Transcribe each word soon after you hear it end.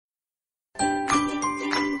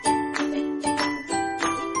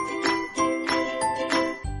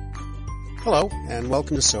Hello, and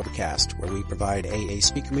welcome to Sobercast, where we provide AA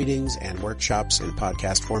speaker meetings and workshops in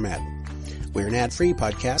podcast format. We're an ad-free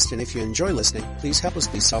podcast, and if you enjoy listening, please help us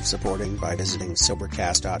be self-supporting by visiting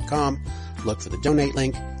Sobercast.com, look for the donate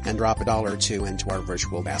link, and drop $1 or $2 into our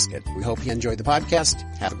virtual basket. We hope you enjoy the podcast.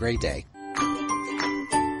 Have a great day.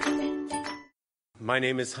 My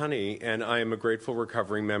name is Honey, and I am a grateful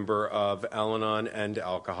recovering member of Al-Anon and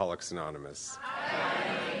Alcoholics Anonymous.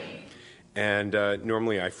 And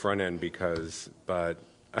normally I front end but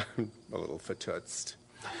I'm a little fatutzed.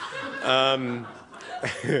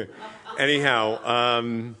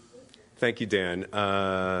 Anyhow, thank you, Dan.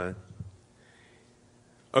 I've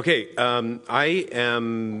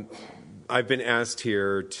been asked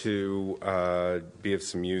here to be of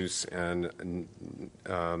some use, and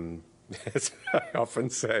as I often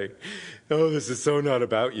say, this is so not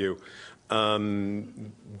about you.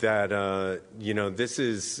 This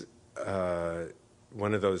is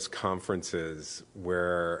one of those conferences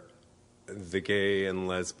where the gay and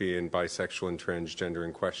lesbian, bisexual and transgender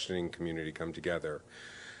and questioning community come together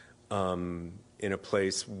in a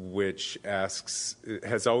place which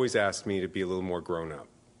has always asked me to be a little more grown up.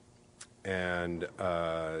 And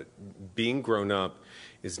being grown up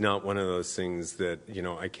is not one of those things that,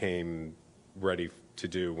 I came ready to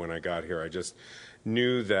do when I got here. I just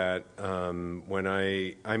knew that when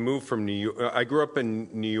I moved from New York, I grew up in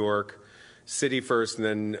New York City first, and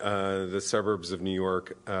then the suburbs of New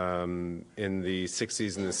York in the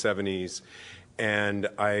 60s and the 70s. And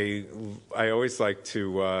I always like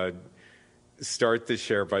to start the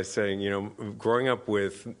share by saying, growing up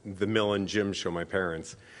with the Mill and Jim show, my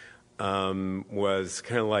parents, was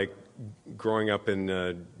kind of like growing up in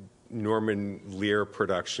a Norman Lear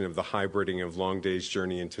production of the hybriding of Long Day's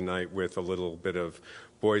Journey into Night with a little bit of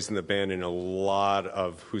Boys in the Band and a lot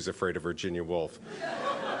of Who's Afraid of Virginia Woolf.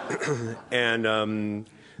 And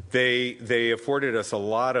they afforded us a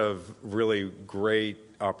lot of really great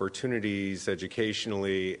opportunities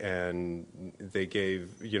educationally, and they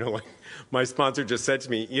gave, like my sponsor just said to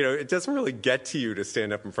me, it doesn't really get to you to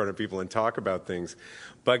stand up in front of people and talk about things,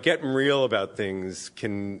 but getting real about things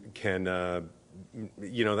can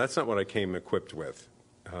that's not what I came equipped with.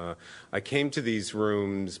 I came to these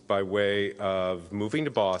rooms by way of moving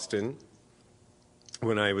to Boston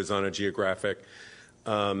when I was on a geographic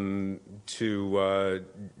to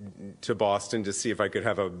Boston to see if I could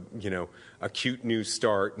have a cute new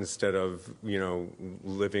start instead of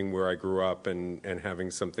living where I grew up and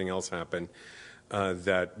having something else happen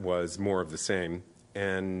that was more of the same.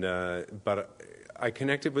 And but I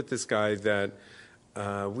connected with this guy that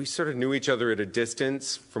we sort of knew each other at a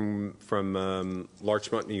distance from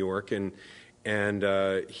Larchmont, New York, and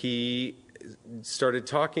he started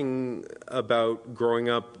talking about growing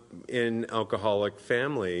up in alcoholic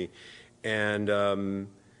family. And, over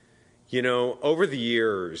the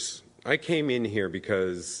years, I came in here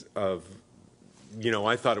because of,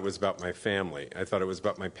 I thought it was about my family. I thought it was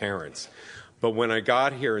about my parents. But when I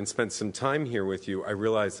got here and spent some time here with you, I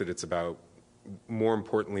realized that it's about, more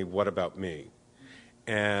importantly, what about me?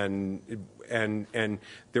 And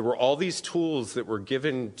there were all these tools that were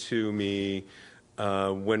given to me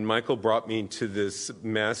when Michael brought me to this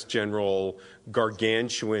Mass General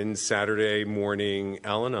gargantuan Saturday morning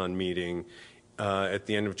Al-Anon meeting at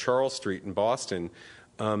the end of Charles Street in Boston,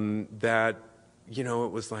 that,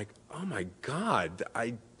 it was like, oh my God,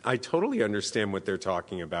 I totally understand what they're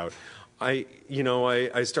talking about. I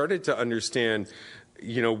started to understand,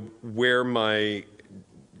 where my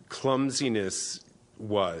clumsiness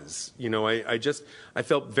was. I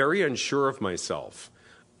felt very unsure of myself.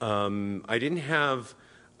 I didn't have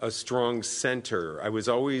a strong center. I was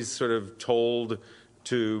always sort of told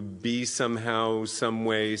to be somehow, some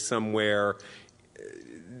way, somewhere,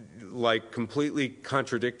 like completely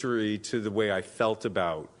contradictory to the way I felt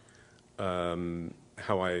about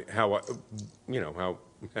how I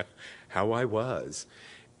was.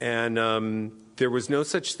 And there was no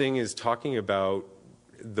such thing as talking about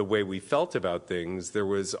the way we felt about things. There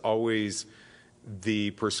was always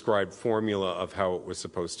the prescribed formula of how it was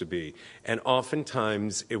supposed to be. And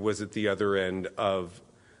oftentimes it was at the other end of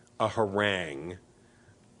a harangue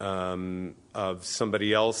of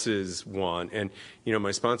somebody else's want. And,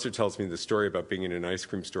 my sponsor tells me the story about being in an ice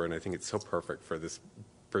cream store, and I think it's so perfect for this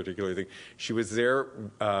particular thing. She was there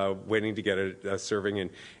waiting to get a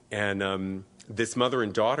serving, and this mother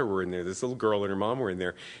and daughter were in there. This little girl and her mom were in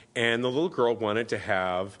there. And the little girl wanted to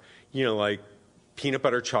have, like peanut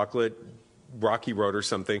butter chocolate, Rocky Road or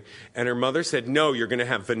something. And her mother said, no, you're going to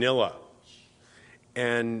have vanilla.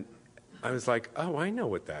 And I was like, oh, I know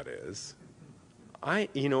what that is. I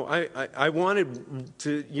wanted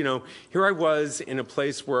to, here I was in a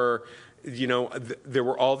place where there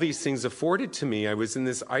were all these things afforded to me. I was in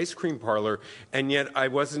this ice cream parlor, and yet I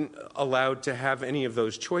wasn't allowed to have any of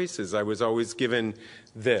those choices. I was always given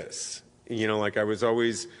this. Like I was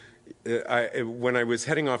always, when I was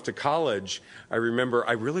heading off to college, I remember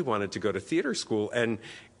I really wanted to go to theater school, and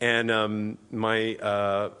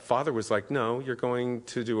my father was like, "No, you're going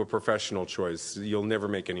to do a professional choice. You'll never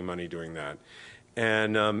make any money doing that."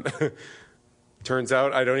 And turns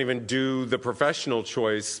out I don't even do the professional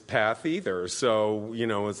choice path either. So,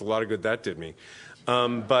 it's a lot of good that did me.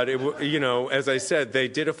 But, as I said, they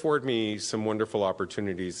did afford me some wonderful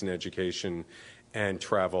opportunities in education and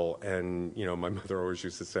travel. And, my mother always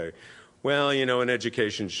used to say, well, an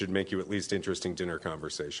education should make you at least interesting dinner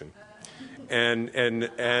conversation. And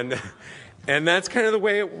that's kind of the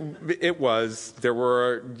way it was. There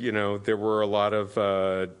were a lot of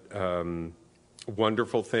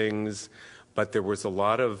wonderful things. But there was a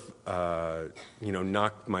lot of,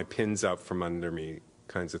 knock my pins out from under me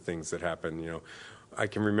kinds of things that happened. I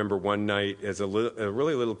can remember one night as a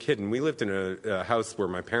really little kid, and we lived in a house where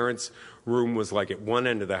my parents' room was like at one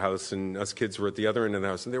end of the house, and us kids were at the other end of the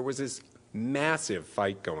house, and there was this massive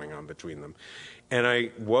fight going on between them. And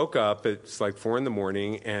I woke up, it's like 4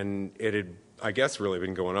 a.m, and it had, I guess, really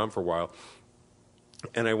been going on for a while.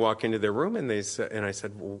 And I walk into their room, and I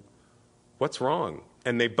said, well, what's wrong?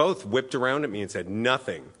 And they both whipped around at me and said,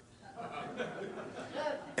 nothing.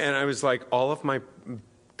 And I was like, all of my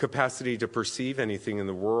capacity to perceive anything in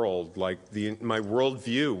the world, like my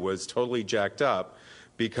worldview was totally jacked up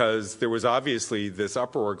because there was obviously this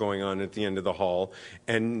uproar going on at the end of the hall,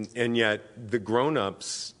 and yet the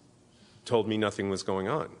grown-ups told me nothing was going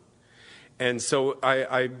on. And so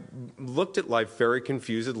I looked at life very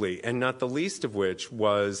confusedly, and not the least of which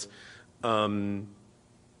was...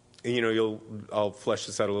 I'll flesh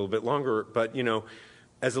this out a little bit longer, but,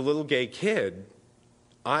 as a little gay kid,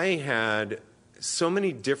 I had so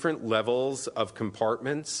many different levels of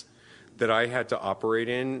compartments that I had to operate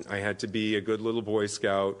in. I had to be a good little Boy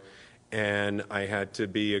Scout, and I had to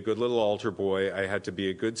be a good little altar boy. I had to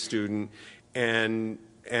be a good student, and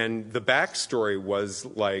the backstory was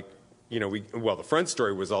like, the front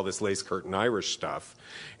story was all this lace curtain Irish stuff,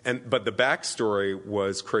 but the backstory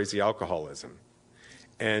was crazy alcoholism.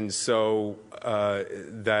 And so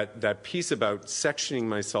that piece about sectioning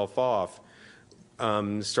myself off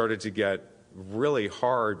started to get really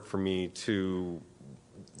hard for me to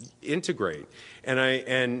integrate.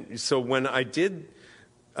 And so when I did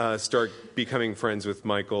start becoming friends with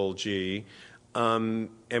Michael G., and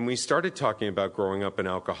we started talking about growing up in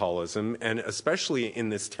alcoholism, and especially in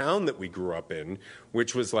this town that we grew up in,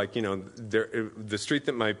 which was like, the street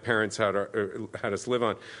that my parents had us live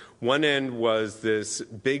on. One end was this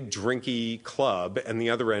big drinky club, and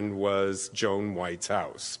the other end was Joan White's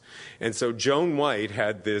house. And so Joan White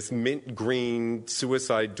had this mint green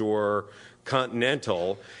suicide door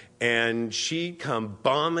Continental, and she'd come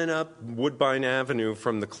bombing up Woodbine Avenue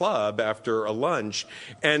from the club after a lunch,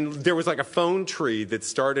 and there was like a phone tree that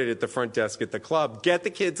started at the front desk at the club. Get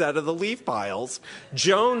the kids out of the leaf piles.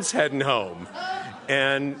 Joan's heading home.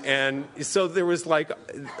 And so there was like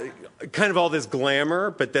kind of all this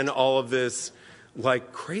glamour, but then all of this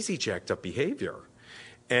like crazy jacked up behavior.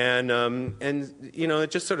 And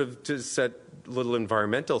it just sort of to set little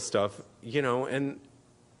environmental stuff, and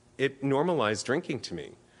it normalized drinking to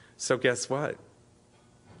me. So guess what?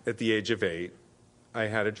 At the age of 8, I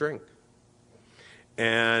had a drink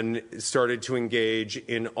and started to engage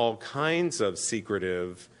in all kinds of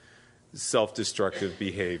secretive, self-destructive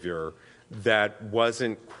behavior that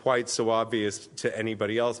wasn't quite so obvious to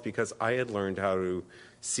anybody else because I had learned how to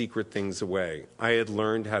secret things away. I had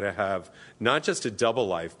learned how to have not just a double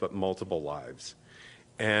life, but multiple lives.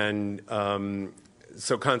 And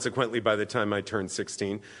so consequently, by the time I turned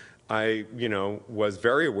 16, I, was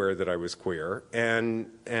very aware that I was queer and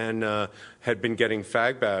had been getting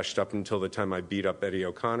fag bashed up until the time I beat up Eddie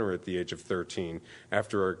O'Connor at the age of 13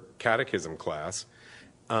 after a catechism class.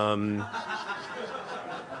 No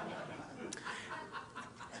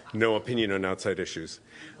opinion on outside issues.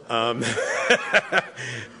 And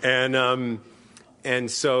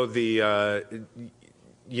so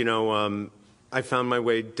I found my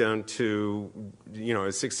way down to, I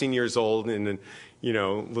was 16 years old and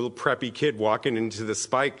little preppy kid walking into the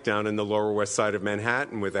Spike down in the Lower West Side of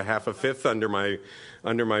Manhattan with a half a fifth under my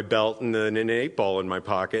belt and an 8-ball in my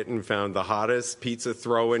pocket, and found the hottest pizza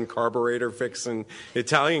throwing, carburetor fixing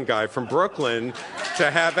Italian guy from Brooklyn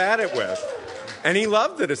to have at it with. And he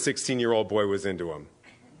loved that a 16-year-old boy was into him.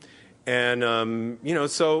 And,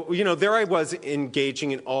 there I was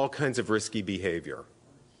engaging in all kinds of risky behavior.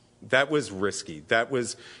 That was risky. That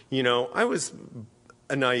was,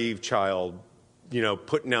 a naive child,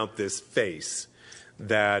 putting out this face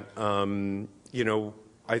that,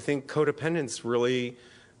 I think codependence really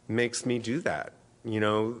makes me do that.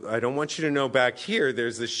 I don't want you to know back here,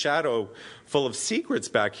 there's this shadow full of secrets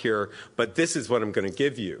back here, but this is what I'm going to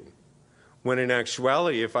give you. When in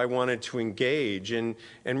actuality, if I wanted to engage, and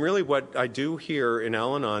really what I do here in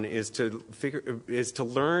Al-Anon is to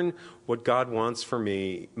learn what God wants for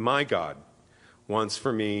me, my God wants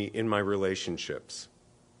for me in my relationships,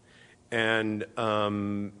 and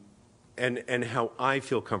how I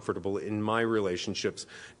feel comfortable in my relationships,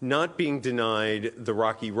 not being denied the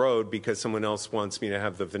rocky road because someone else wants me to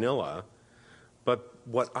have the vanilla, but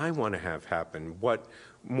what I want to have happen.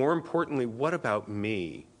 More importantly, what about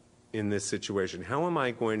me in this situation? How am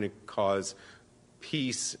I going to cause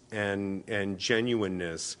peace and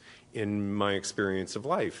genuineness in my experience of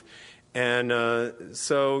life? And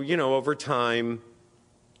so, over time,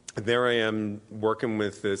 there I am working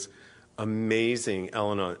with this amazing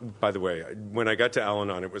Al-Anon. By the way, when I got to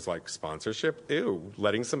Al-Anon, it was like sponsorship. Ew,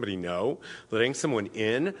 letting somebody know, letting someone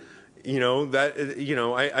in.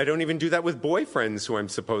 I don't even do that with boyfriends who I'm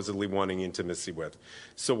supposedly wanting intimacy with.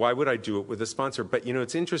 So why would I do it with a sponsor? But,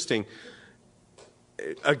 it's interesting.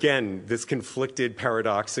 Again, this conflicted,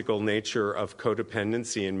 paradoxical nature of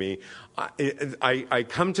codependency in me. I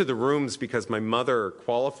come to the rooms because my mother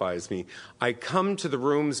qualifies me. I come to the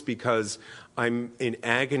rooms because I'm in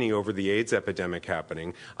agony over the AIDS epidemic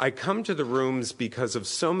happening. I come to the rooms because of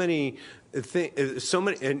so many things,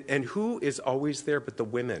 and who is always there but the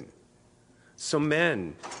women? So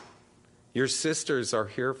men, your sisters are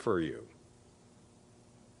here for you.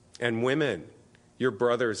 And women, your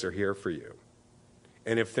brothers are here for you.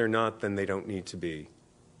 And if they're not, then they don't need to be.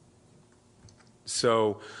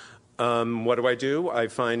 So what do? I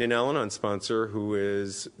find an Al-Anon sponsor who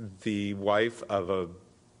is the wife of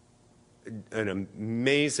an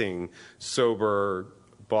amazing, sober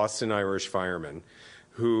Boston Irish fireman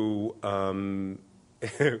who,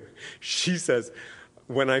 she says,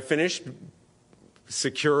 when I finished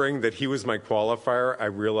securing that he was my qualifier, I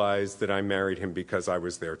realized that I married him because I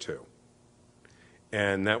was there too.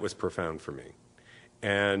 And that was profound for me.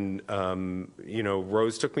 And,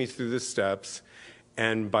 Rose took me through the steps,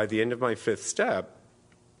 and by the end of my fifth step,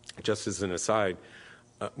 just as an aside,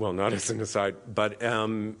 not as an aside, but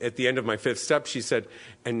at the end of my fifth step, she said,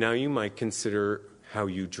 and now you might consider how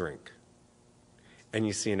you drink. And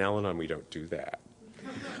you see, in Al-Anon, we don't do that.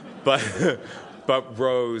 But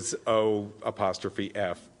Rose,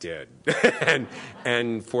 O''F, did.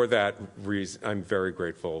 and for that reason, I'm very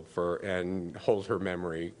grateful and hold her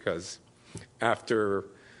memory, because after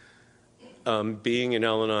being in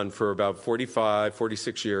Al-Anon for about 45,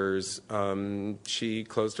 46 years, she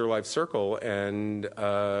closed her life circle and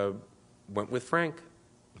went with Frank.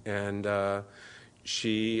 And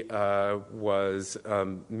she was a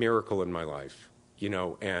miracle in my life,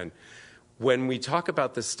 And when we talk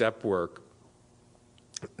about the step work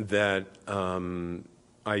that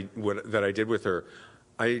I did with her,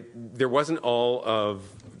 there wasn't all of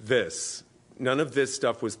this. None of this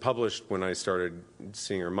stuff was published when I started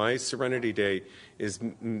seeing her. My serenity date is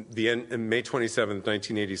May 27th,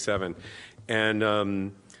 1987.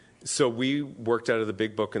 And so we worked out of the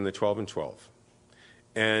Big Book and the 12 and 12.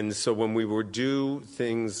 And so when we would do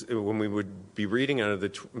things, when we would be reading out of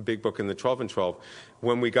the Big Book and the 12 and 12,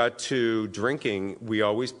 when we got to drinking, we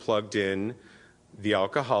always plugged in the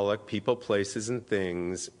alcoholic, people, places, and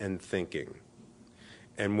things, and thinking.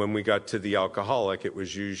 And when we got to the alcoholic, it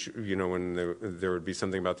was usually, when there would be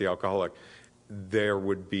something about the alcoholic, there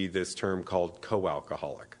would be this term called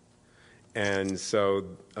co-alcoholic. And so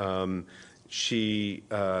she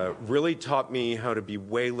really taught me how to be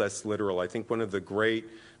way less literal. I think one of the great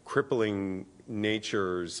crippling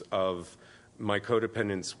natures of my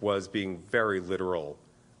codependence was being very literal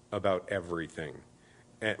about everything,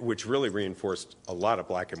 which really reinforced a lot of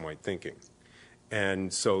black and white thinking.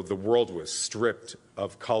 And so the world was stripped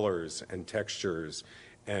of colors and textures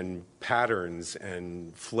and patterns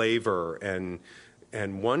and flavor and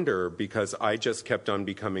wonder, because I just kept on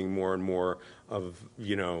becoming more and more of,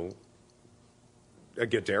 a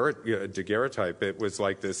daguerreotype. It was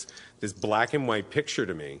like this black and white picture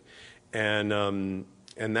to me. And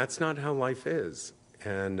that's not how life is.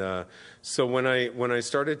 And so when I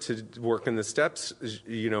started to work in the steps,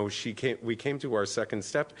 we came to our second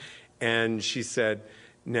step. And she said,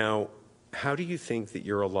 now, how do you think that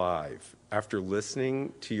you're alive after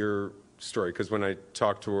listening to your story? Because when I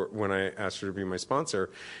talked to her, when I asked her to be my sponsor,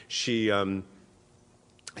 she had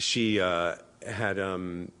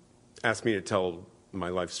asked me to tell my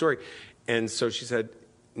life story. And so she said,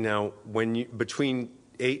 now, between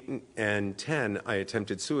 8 and 10, I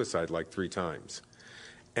attempted suicide like 3 times.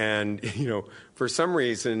 And, for some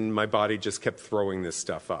reason, my body just kept throwing this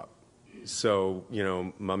stuff up. So,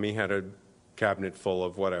 Mummy had a cabinet full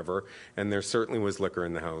of whatever, and there certainly was liquor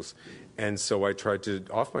in the house. And so I tried to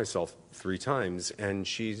off myself 3 times, and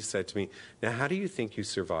she said to me, "Now, how do you think you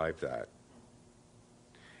survived that?"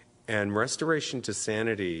 And restoration to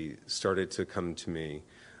sanity started to come to me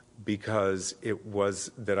because it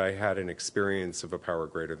was that I had an experience of a power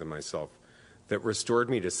greater than myself that restored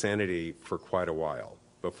me to sanity for quite a while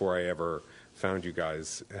before I ever found you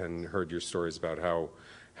guys and heard your stories about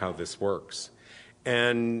how this works.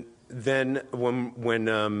 And then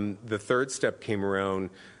when the third step came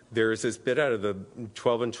around, there's this bit out of the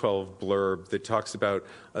 12 and 12 blurb that talks about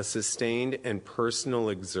a sustained and personal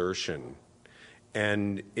exertion.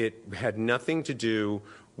 And it had nothing to do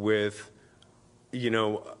with,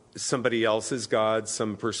 somebody else's God,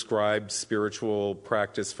 some prescribed spiritual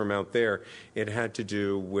practice from out there. It had to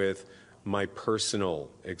do with my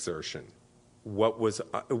personal exertion. What was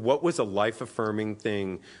a life-affirming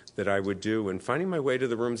thing that I would do? And finding my way to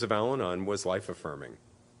the rooms of Al-Anon was life-affirming.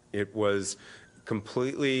 It was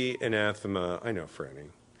completely anathema. I know, Franny.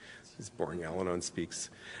 This boring Al-Anon speaks.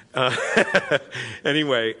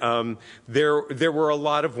 Anyway, there were a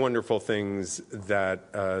lot of wonderful things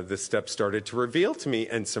that the steps started to reveal to me,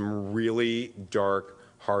 and some really dark,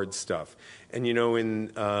 hard stuff. And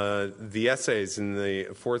in the essays, in the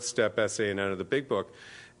 4th step essay and out of the big book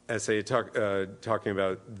essay, it talks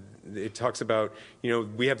about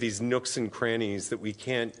we have these nooks and crannies that we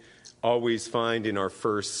can't always find in our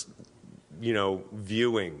first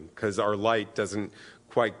viewing, because our light doesn't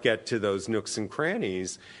quite get to those nooks and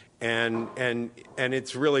crannies, and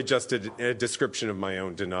it's really just a description of my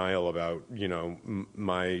own denial about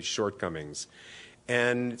my shortcomings.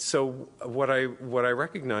 And so what I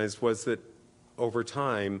recognized was that over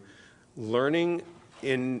time, learning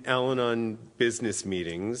in Al-Anon business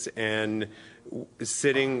meetings and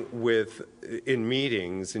sitting in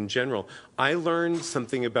meetings in general, I learned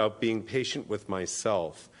something about being patient with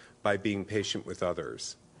myself by being patient with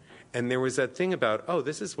others. And there was that thing about,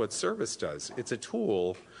 this is what service does. It's a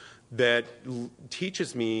tool that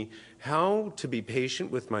teaches me how to be patient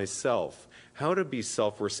with myself, how to be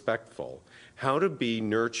self-respectful, how to be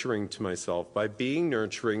nurturing to myself. By being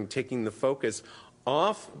nurturing, taking the focus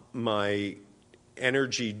off my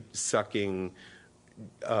energy-sucking,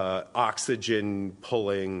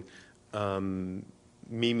 oxygen-pulling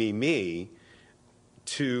me,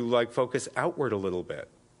 to focus outward a little bit,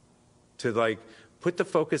 to put the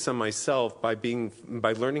focus on myself by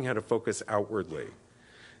learning how to focus outwardly.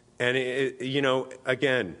 And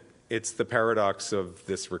again, it's the paradox of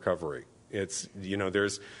this recovery. It's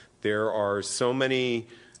there are so many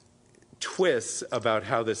twists about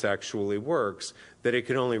how this actually works that it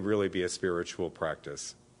can only really be a spiritual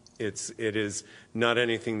practice. It is not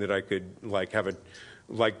anything that I could have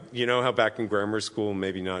how back in grammar school,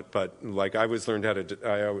 maybe not, but I was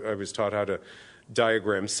taught how to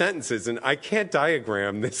diagram sentences, and I can't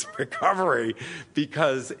diagram this recovery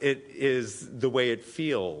because it is the way it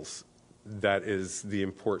feels that is the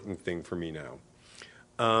important thing for me now.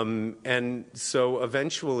 And so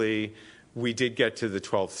eventually we did get to the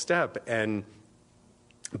 12th step,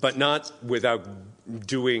 but not without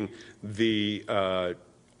doing the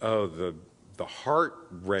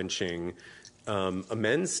heart-wrenching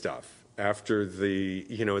amends stuff. After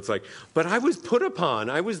it's but I was put upon,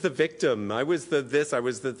 I was the victim, I was the this, I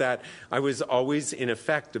was the that. I was always in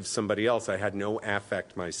effect of somebody else. I had no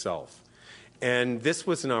affect myself. And this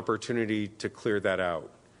was an opportunity to clear that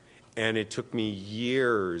out. And it took me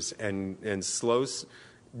years and slow,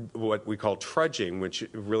 what we call trudging, which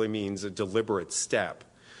really means a deliberate step.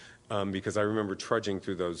 Because I remember trudging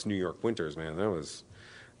through those New York winters, man,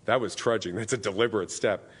 that was trudging. That's a deliberate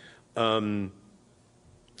step. When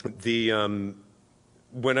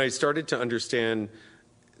I started to understand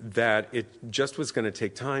that it just was going to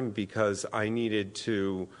take time because I needed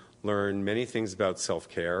to learn many things about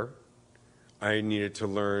self-care. I needed to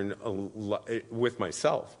learn with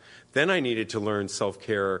myself. Then I needed to learn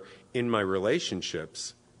self-care in my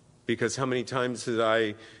relationships, because how many times did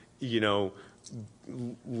I,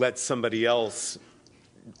 let somebody else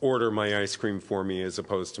order my ice cream for me as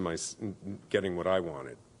opposed to getting what I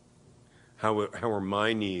wanted? How are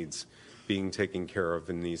my needs being taken care of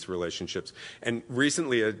in these relationships? And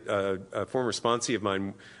recently, a former sponsee of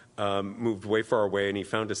mine moved way far away, and he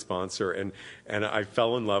found a sponsor, and I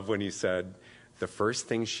fell in love when he said, the first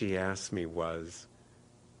thing she asked me was,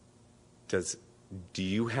 do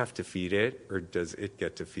you have to feed it, or does it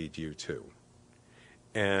get to feed you too?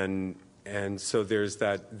 And so there's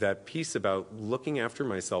that piece about looking after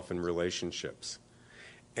myself in relationships.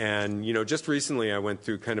 And, just recently I went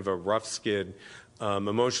through kind of a rough skid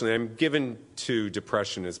emotionally. I'm given to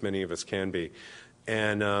depression, as many of us can be.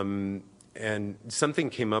 And something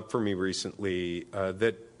came up for me recently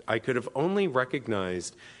that I could have only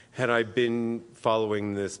recognized had I been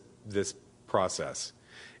following this process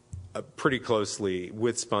pretty closely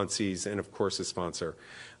with sponsees and, of course, a sponsor.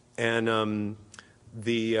 And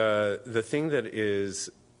the thing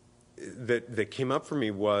that came up for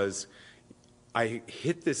me was I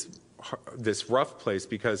hit this rough place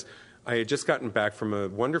because I had just gotten back from a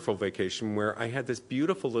wonderful vacation where I had this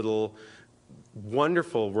beautiful little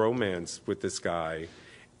wonderful romance with this guy,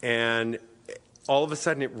 and all of a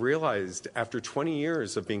sudden it realized after 20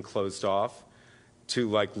 years of being closed off to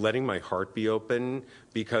like letting my heart be open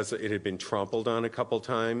because it had been trampled on a couple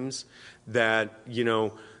times, that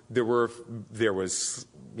there was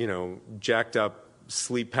jacked up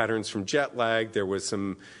sleep patterns from jet lag. There was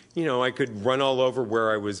some I could run all over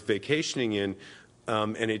where I was vacationing in,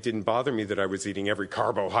 and it didn't bother me that I was eating every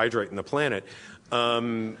carbohydrate in the planet.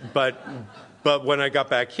 But when I got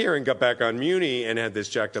back here and got back on Muni and had this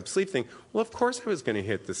jacked up sleep thing, well, of course I was going to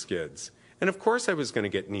hit the skids. And of course I was going to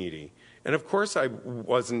get needy. And of course I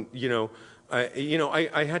wasn't,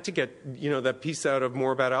 I had to get, that piece out of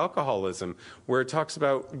More About Alcoholism, where it talks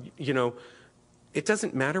about, it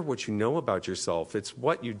doesn't matter what you know about yourself. It's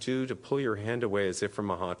what you do to pull your hand away as if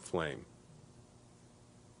from a hot flame.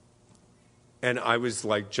 And I was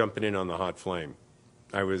like jumping in on the hot flame.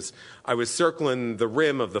 I was circling the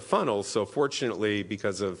rim of the funnel, so fortunately,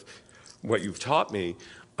 because of what you've taught me,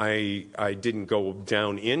 I didn't go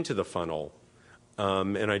down into the funnel,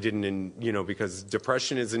 and I didn't, because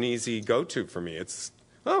depression is an easy go-to for me. It's,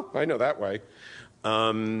 I know that way,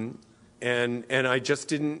 and I just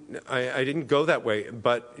didn't, I didn't go that way.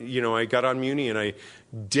 But I got on Muni and I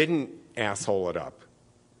didn't asshole it up,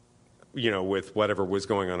 with whatever was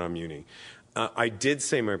going on Muni. I did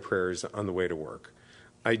say my prayers on the way to work.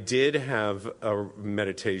 I did have a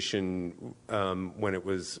meditation when it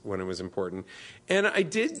was important, and I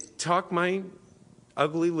did talk my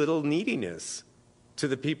ugly little neediness to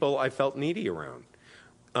the people I felt needy around.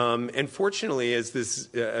 And fortunately, as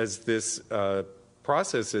this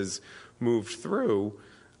process has moved through,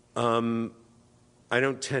 I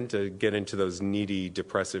don't tend to get into those needy,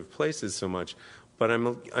 depressive places so much, but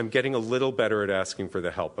I'm getting a little better at asking for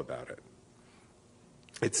the help about it.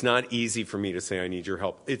 It's not easy for me to say I need your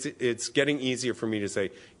help. It's getting easier for me to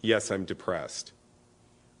say, yes, I'm depressed,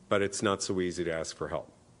 but it's not so easy to ask for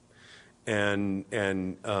help. And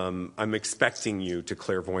I'm expecting you to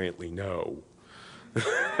clairvoyantly know.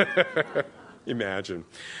 Imagine.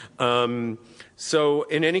 So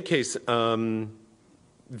in any case, the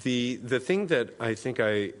thing that I think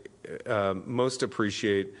I most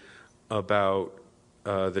appreciate about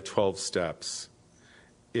the 12 steps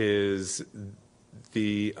is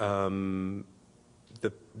the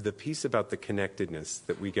piece about the connectedness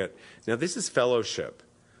that we get. Now, this is fellowship.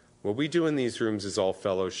 What we do in these rooms is all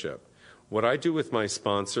fellowship. What I do with my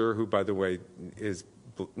sponsor, who, by the way,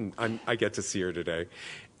 I get to see her today,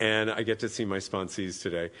 and I get to see my sponsees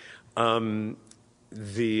today.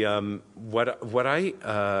 What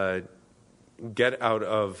I get out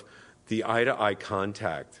of the eye-to-eye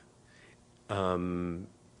contact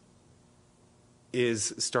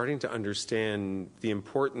is starting to understand the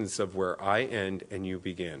importance of where I end and you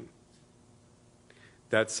begin.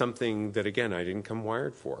 That's something that, again, I didn't come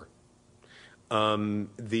wired for.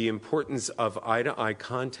 The importance of eye-to-eye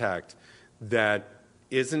contact that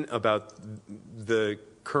isn't about the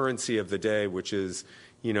currency of the day, which is,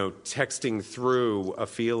 texting through a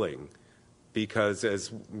feeling. Because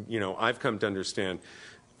as, I've come to understand,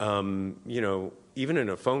 even in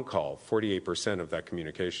a phone call, 48% of that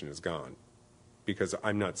communication is gone because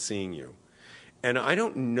I'm not seeing you. And I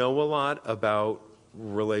don't know a lot about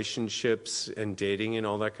relationships and dating and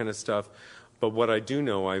all that kind of stuff, but what I do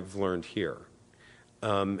know I've learned here.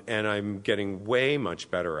 And I'm getting way much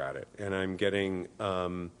better at it. And I'm getting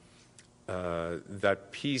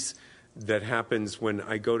that piece that happens when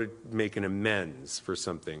I go to make an amends for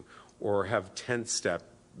something or have 10th step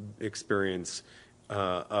experience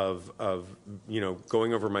of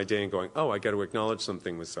going over my day and going, I got to acknowledge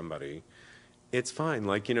something with somebody. It's fine.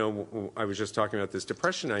 Like, I was just talking about this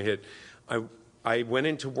depression I hit. I went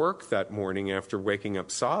into work that morning after waking up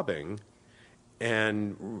sobbing,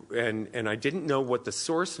 and I didn't know what the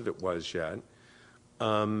source of it was yet.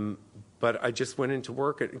 But I just went into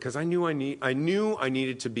work because I knew I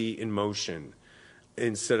needed to be in motion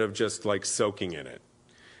instead of just like soaking in it.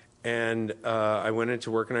 And I went into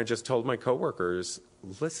work and I just told my coworkers,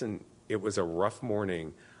 listen, it was a rough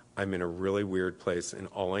morning. I'm in a really weird place, and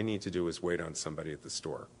all I need to do is wait on somebody at the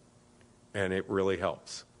store. And it really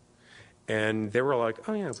helps. And they were like,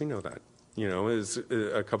 oh, yeah, we know that. You know, is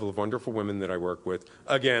a couple of wonderful women that I work with.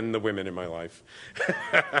 Again, the women in my life.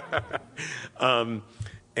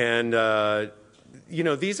 You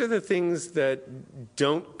know, these are the things that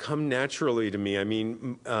don't come naturally to me. I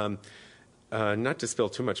mean, not to spill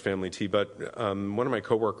too much family tea, but one of my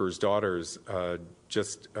coworkers' daughters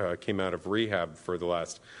just came out of rehab for the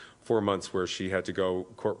last 4 months, where she had to go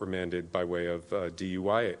court remanded by way of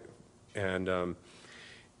DUI. And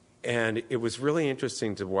it was really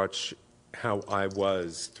interesting to watch how I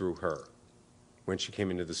was through her when she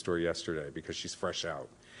came into the store yesterday, because she's fresh out.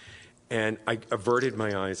 And I averted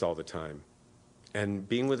my eyes all the time. And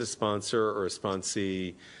being with a sponsor or a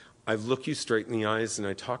sponsee, I look you straight in the eyes and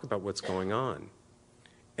I talk about what's going on.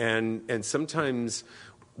 And sometimes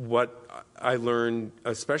what I learned,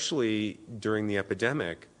 especially during the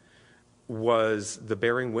epidemic, was the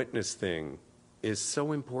bearing witness thing is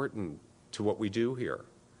so important to what we do here.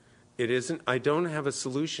 It isn't, I don't have a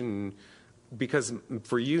solution because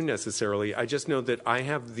for you necessarily, I just know that I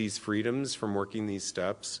have these freedoms from working these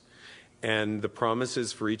steps, and the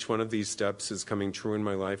promises for each one of these steps is coming true in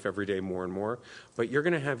my life every day more and more. But you're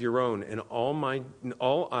going to have your own, and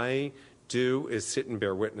all I do is sit and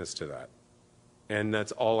bear witness to that. And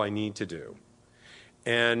that's all I need to do.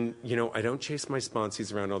 And, you know, I don't chase my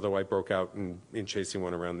sponsees around, although I broke out in chasing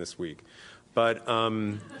one around this week. But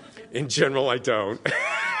in general, I don't.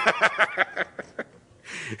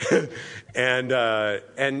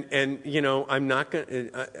 and you know, I'm not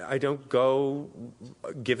going. I don't go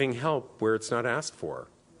giving help where it's not asked for.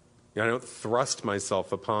 I don't thrust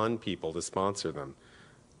myself upon people to sponsor them.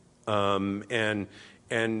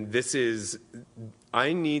 And this is,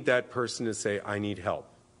 I need that person to say, I need help.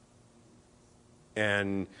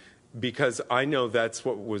 And because I know that's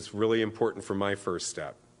what was really important for my first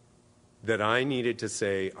step, that I needed to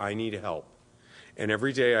say, I need help. And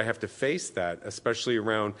every day I have to face that, especially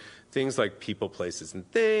around things like people, places, and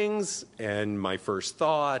things, and my first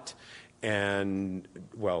thought, and,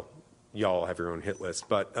 well, y'all have your own hit list.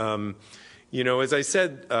 But, you know, as I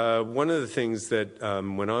said, one of the things that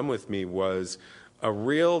went on with me was a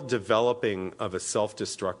real developing of a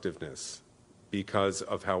self-destructiveness because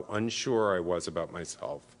of how unsure I was about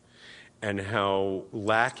myself and how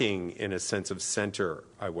lacking in a sense of center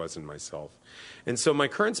I was in myself. And so my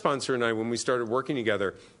current sponsor and I, when we started working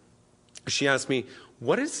together, she asked me,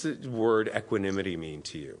 what does the word equanimity mean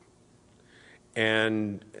to you?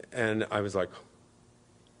 And I was like,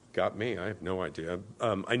 got me, I have no idea.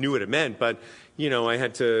 I knew what it meant, but you know, I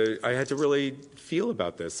had to really feel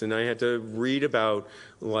about this, and I had to read about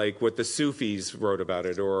like what the Sufis wrote about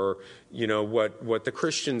it, or you know, what the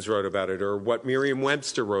Christians wrote about it, or what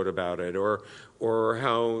Merriam-Webster wrote about it, or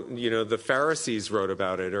how, you know, the Pharisees wrote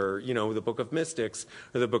about it, or you know, the Book of Mystics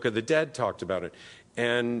or the Book of the Dead talked about it.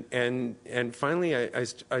 And finally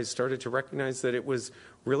I started to recognize that it was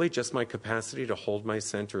really just my capacity to hold my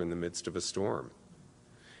center in the midst of a storm.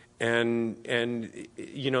 And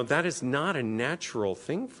you know, that is not a natural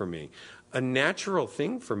thing for me. A natural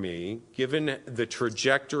thing for me, given the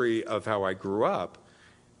trajectory of how I grew up,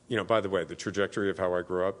 you know, by the way, the trajectory of how I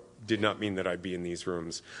grew up did not mean that I'd be in these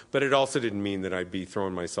rooms, but it also didn't mean that I'd be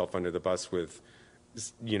throwing myself under the bus with,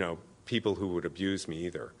 you know, people who would abuse me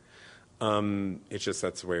either. It's just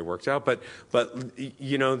that's the way it worked out. But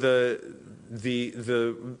you know, the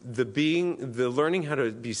learning how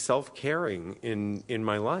to be self-caring in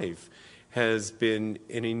my life has been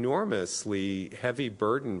an enormously heavy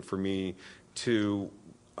burden for me to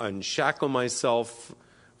unshackle myself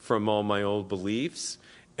from all my old beliefs.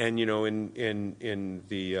 And you know, in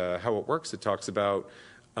the how it works, it talks about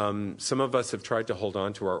some of us have tried to hold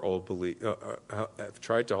on to our old belief, have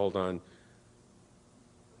tried to hold on.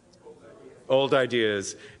 Old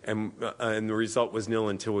ideas, and the result was nil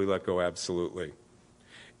until we let go absolutely.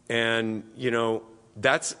 And, you know,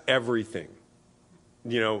 that's everything.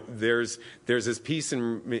 You know, there's this piece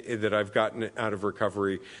that I've gotten out of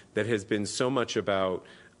recovery that has been so much about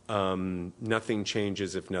nothing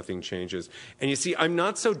changes if nothing changes. And you see, I'm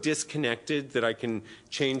not so disconnected that I can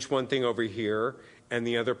change one thing over here and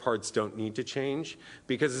the other parts don't need to change.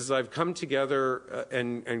 Because as I've come together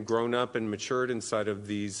and grown up and matured inside of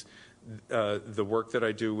these the work that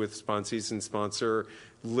I do with sponsees and sponsor,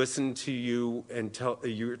 listen to you and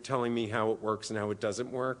you're telling me how it works and how it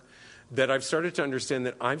doesn't work, that I've started to understand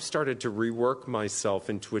that I've started to rework myself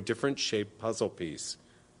into a different shaped puzzle piece.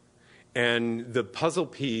 And the puzzle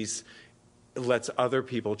piece lets other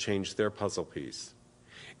people change their puzzle piece.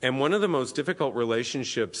 And one of the most difficult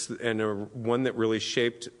relationships, and one that really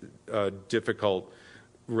shaped difficult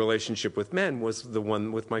relationship with men was the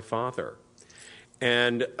one with my father.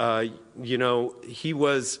 And, he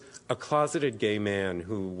was a closeted gay man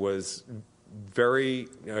who was very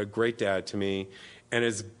great dad to me and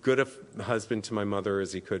as good a husband to my mother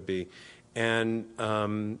as he could be. And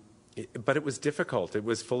but it was difficult. It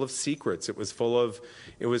was full of secrets. It was full of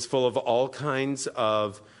all kinds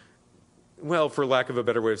of, well, for lack of a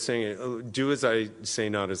better way of saying it, do as I say,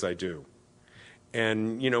 not as I do.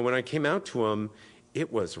 And, when I came out to him,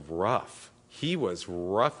 it was rough. He was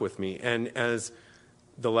rough with me. And as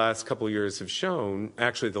the last couple of years have shown,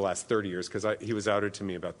 actually the last 30 years, because he was outed to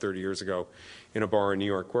me about 30 years ago in a bar in New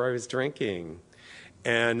York where I was drinking.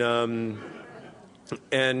 And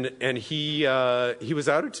he was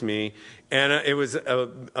outed to me, and it was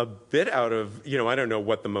a bit out of, I don't know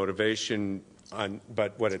what the motivation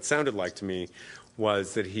but what it sounded like to me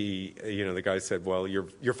was that he, the guy said, well,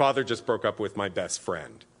 your father just broke up with my best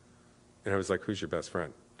friend. And I was like, who's your best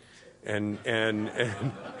friend? And it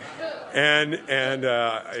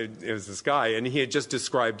was this guy, and he had just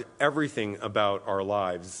described everything about our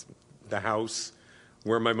lives, the house,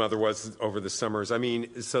 where my mother was over the summers. I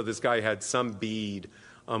mean, so this guy had some bead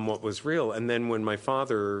on what was real. And then when my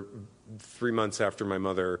father, 3 months after my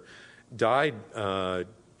mother died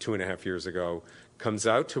 2.5 years ago, comes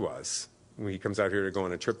out to us, he comes out here to go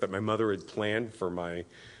on a trip that my mother had planned for my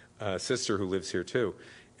sister who lives here too,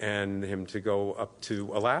 and him to go up to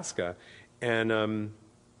Alaska. And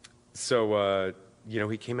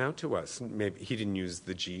he came out to us. Maybe he didn't use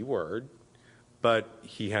the G word, but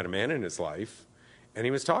he had a man in his life, and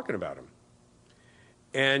he was talking about him.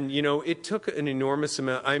 And, it took an enormous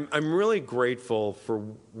amount. I'm really grateful for,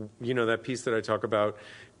 that piece that I talk about,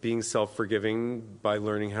 being self-forgiving by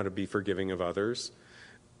learning how to be forgiving of others.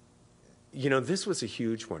 This was a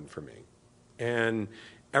huge one for me. And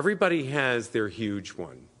everybody has their huge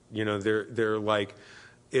one. They're like,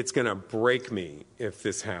 it's going to break me if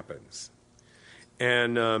this happens.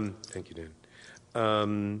 And thank you,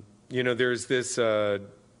 Dan. There's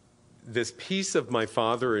this piece of my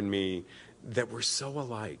father and me that we're so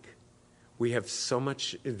alike. We have so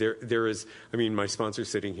much. There is. I mean, my sponsor's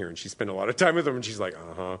sitting here, and she spent a lot of time with him, and she's like,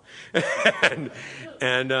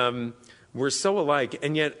 and we're so alike.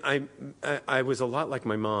 And yet, I was a lot like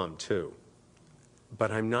my mom too,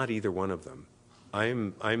 but I'm not either one of them.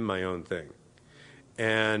 I'm my own thing.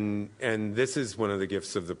 And this is one of the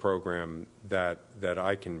gifts of the program that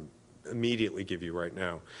I can immediately give you right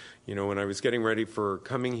now. When I was getting ready for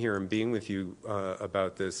coming here and being with you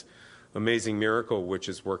about this amazing miracle, which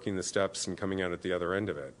is working the steps and coming out at the other end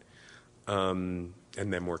of it, and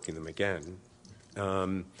then working them again,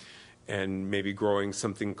 and maybe growing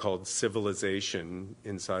something called civilization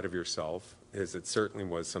inside of yourself, as it certainly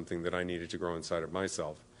was something that I needed to grow inside of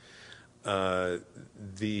myself. The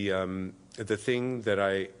thing that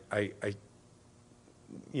I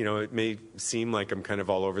it may seem like I'm kind of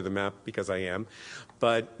all over the map because I am,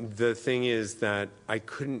 but the thing is that I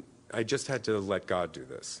just had to let God do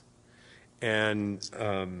this. And,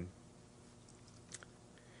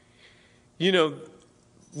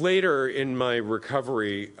 later in my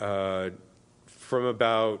recovery, from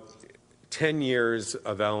about 10 years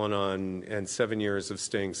of Al-Anon and 7 years of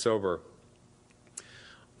staying sober,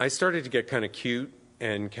 I started to get kind of cute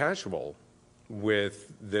and casual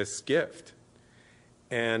with this gift.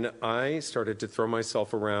 And I started to throw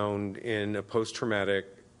myself around in a post-traumatic,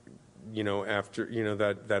 after,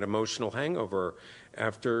 that emotional hangover.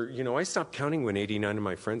 After, I stopped counting when 89 of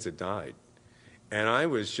my friends had died. And I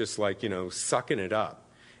was just like, sucking it up.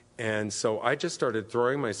 And so I just started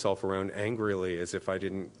throwing myself around angrily as if I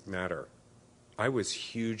didn't matter. I was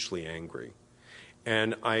hugely angry.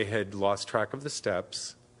 And I had lost track of the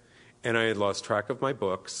steps. And I had lost track of my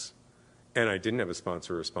books. And I didn't have a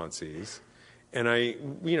sponsor or sponsees. And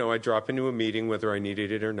I'd drop into a meeting whether I needed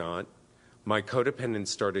it or not. My codependence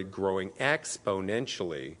started growing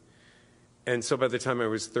exponentially. And so by the time I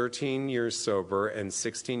was 13 years sober and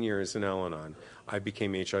 16 years in Al-Anon, I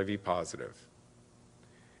became HIV positive.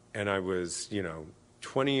 And I was,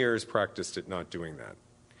 20 years practiced at not doing that.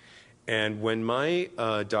 And when my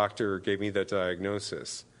doctor gave me that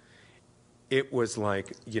diagnosis, it was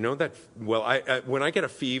like, when I get a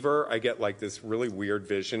fever, I get like this really weird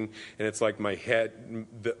vision, and it's like my head,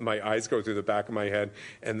 my eyes go through the back of my head,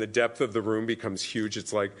 and the depth of the room becomes huge.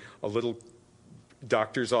 It's like a little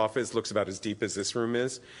doctor's office, looks about as deep as this room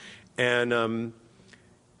is. And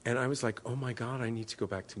I was like, oh my God, I need to go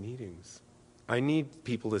back to meetings. I need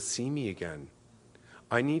people to see me again.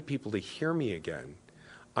 I need people to hear me again.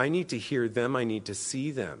 I need to hear them. I need to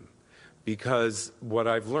see them. Because what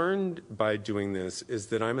I've learned by doing this is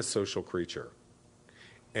that I'm a social creature.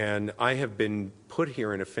 And I have been put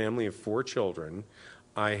here in a family of 4 children.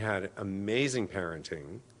 I had amazing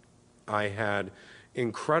parenting. I had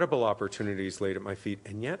incredible opportunities laid at my feet,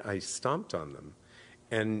 and yet I stomped on them.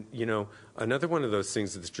 And, you know, another one of those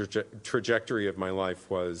things, the trajectory of my life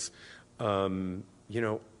was, you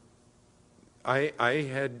know, I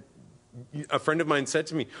had, a friend of mine said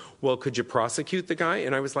to me, well, could you prosecute the guy?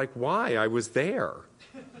 And I was like, why? I was there.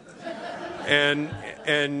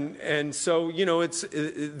 And so, you know,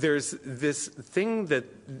 there's this thing that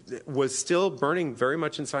was still burning very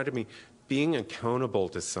much inside of me, being accountable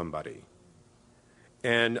to somebody.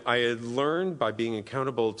 And I had learned by being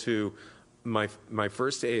accountable to my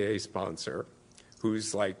first AA sponsor,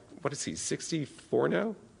 who's like, what is he, 64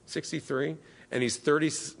 now? 63? And he's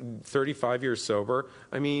 35 years sober.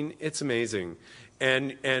 I mean, it's amazing.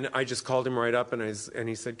 And I just called him right up, and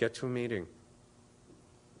he said, get to a meeting.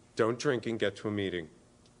 Don't drink and get to a meeting.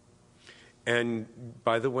 And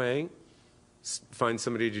by the way, find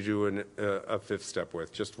somebody to do a 5th step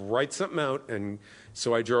with. Just write something out. And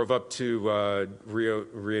so I drove up to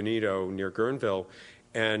Rio Neto near Guerneville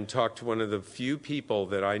and talked to one of the few people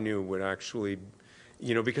that I knew would actually,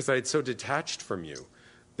 you know, because I had so detached from you,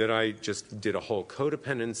 that I just did a whole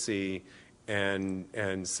codependency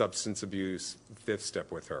and substance abuse 5th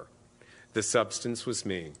step with her. The substance was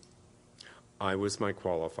me. I was my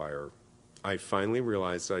qualifier. I finally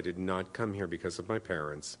realized I did not come here because of my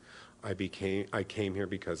parents. I came here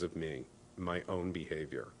because of me, my own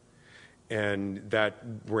behavior. And that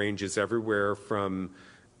ranges everywhere from,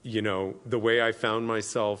 you know, the way I found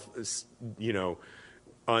myself, you know,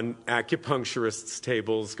 on acupuncturists'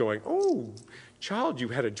 tables going, oh, child, you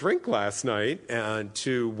had a drink last night,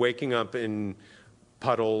 to waking up in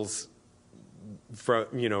puddles from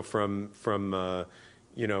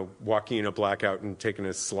walking in a blackout and taking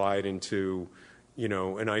a slide into, you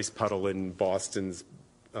know, an ice puddle in Boston's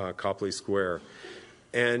Copley Square.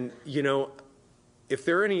 And, you know, if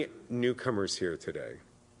there are any newcomers here today,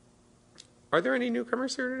 are there any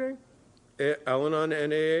newcomers here today? Al-Anon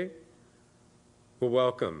and AA? Well,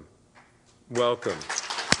 welcome. Welcome.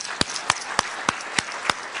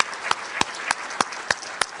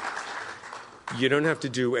 You don't have to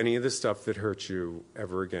do any of the stuff that hurts you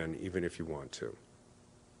ever again, even if you want to.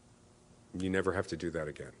 You never have to do that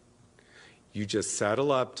again. You just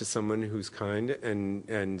saddle up to someone who's kind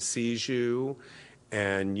and sees you,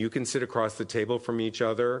 and you can sit across the table from each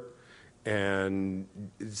other and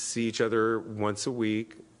see each other once a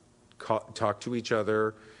week, talk to each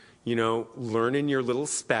other, you know, learn in your little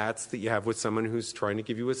spats that you have with someone who's trying to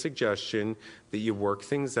give you a suggestion, that you work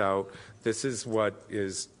things out. This is what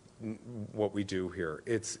we do here.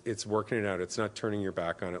 It's working it out. It's not turning your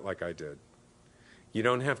back on it like I did. You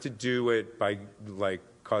don't have to do it by, like,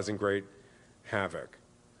 causing great havoc,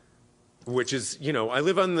 which is, you know, I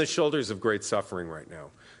live on the shoulders of great suffering right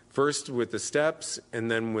now. First with the steps, and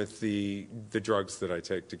then with the drugs that I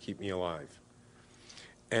take to keep me alive.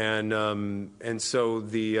 And so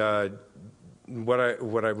what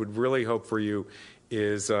I would really hope for you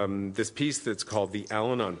is this piece that's called The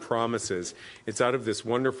Al-Anon Promises. It's out of this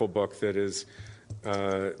wonderful book that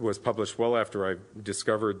was published well after I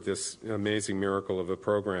discovered this amazing miracle of a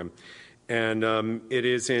program. And it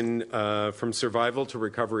is in From Survival to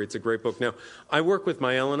Recovery. It's a great book. Now, I work with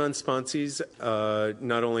my Al-Anon sponsees,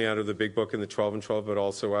 not only out of the big book in the 12 and 12, but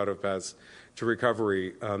also out of Paths to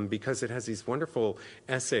Recovery, because it has these wonderful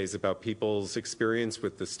essays about people's experience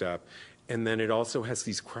with the step. And then it also has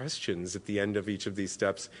these questions at the end of each of these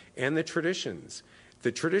steps, and the traditions.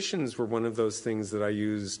 The traditions were one of those things that I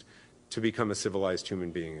used to become a civilized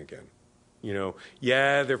human being again. You know,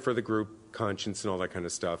 yeah, they're for the group conscience and all that kind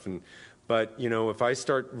of stuff. But, you know, if I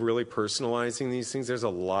start really personalizing these things, there's a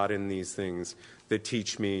lot in these things that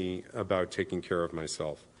teach me about taking care of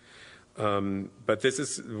myself. But this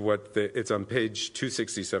is it's on page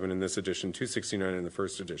 267 in this edition, 269 in the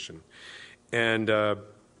first edition. And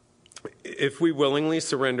if we willingly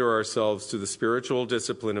surrender ourselves to the spiritual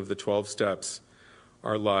discipline of the 12 steps,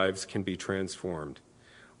 our lives can be transformed.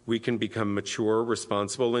 We can become mature,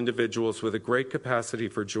 responsible individuals with a great capacity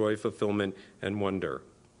for joy, fulfillment, and wonder.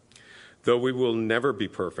 Though we will never be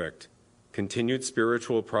perfect, continued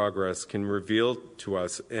spiritual progress can reveal to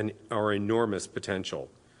us our enormous potential.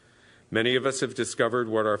 Many of us have discovered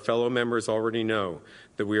what our fellow members already know,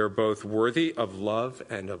 that we are both worthy of love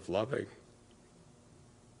and of loving.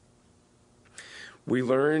 We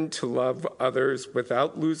learn to love others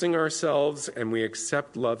without losing ourselves, and we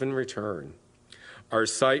accept love in return. Our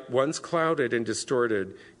sight, once clouded and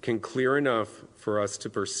distorted, can clear enough for us to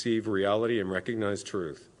perceive reality and recognize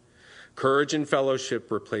truth. Courage and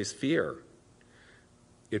fellowship replace fear.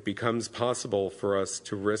 it becomes possible for us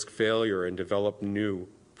to risk failure and develop new,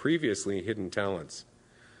 previously hidden talents.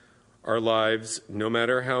 Our lives, no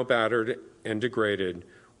matter how battered and degraded,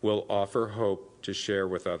 will offer hope to share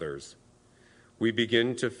with others. We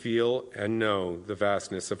begin to feel and know the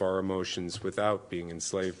vastness of our emotions without being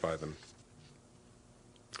enslaved by them.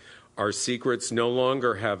 Our secrets no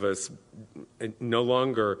longer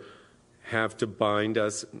have to bind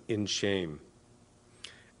us in shame.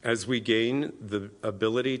 As we gain the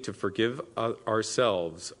ability to forgive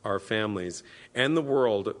ourselves, our families, and the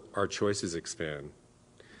world, our choices expand.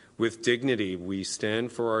 With dignity, we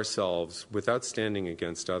stand for ourselves without standing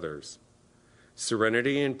against others.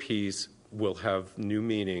 Serenity and peace will have new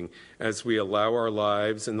meaning as we allow our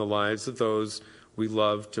lives and the lives of those we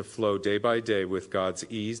love to flow day by day with God's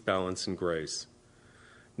ease, balance, and grace.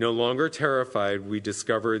 No longer terrified, we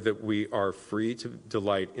discover that we are free to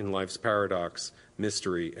delight in life's paradox,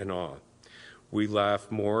 mystery, and awe. We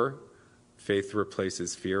laugh more. Faith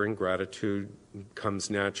replaces fear, and gratitude comes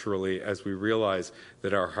naturally as we realize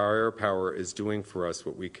that our higher power is doing for us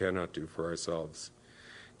what we cannot do for ourselves.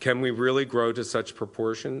 Can we really grow to such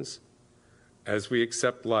proportions? As we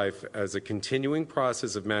accept life as a continuing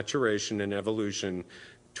process of maturation and evolution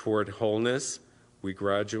toward wholeness, we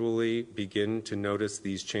gradually begin to notice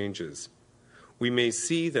these changes. We may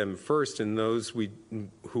see them first in those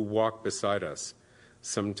who walk beside us.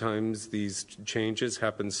 Sometimes these changes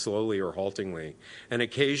happen slowly or haltingly, and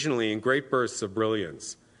occasionally in great bursts of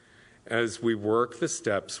brilliance. As we work the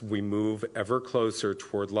steps, we move ever closer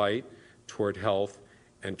toward light, toward health,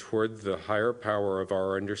 and toward the higher power of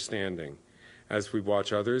our understanding. As we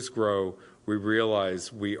watch others grow, we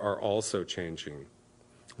realize we are also changing.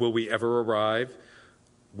 Will we ever arrive?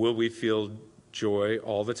 Will we feel joy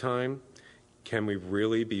all the time? Can we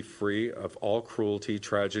really be free of all cruelty,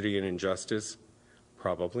 tragedy, and injustice?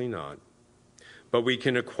 Probably not. But we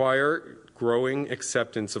can acquire growing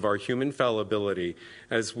acceptance of our human fallibility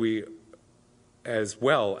as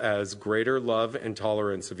well as greater love and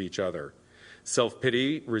tolerance of each other.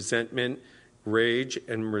 Self-pity, resentment, rage,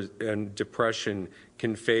 and depression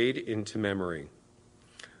can fade into memory.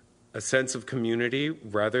 A sense of community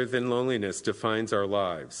rather than loneliness defines our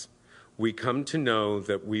lives. We come to know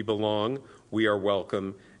that we belong, we are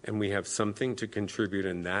welcome, and we have something to contribute,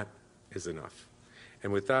 and that is enough.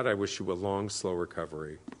 And with that, I wish you a long, slow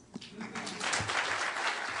recovery.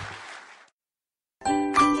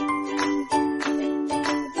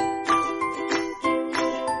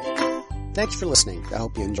 Thanks for listening. I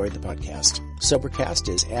hope you enjoyed the podcast. Sobercast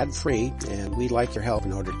is ad-free, and we'd like your help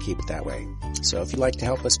in order to keep it that way. So if you'd like to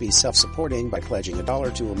help us be self-supporting by pledging $1 or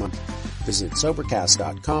 $2 a month, visit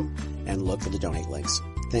Sobercast.com and look for the donate links.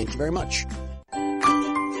 Thank you very much.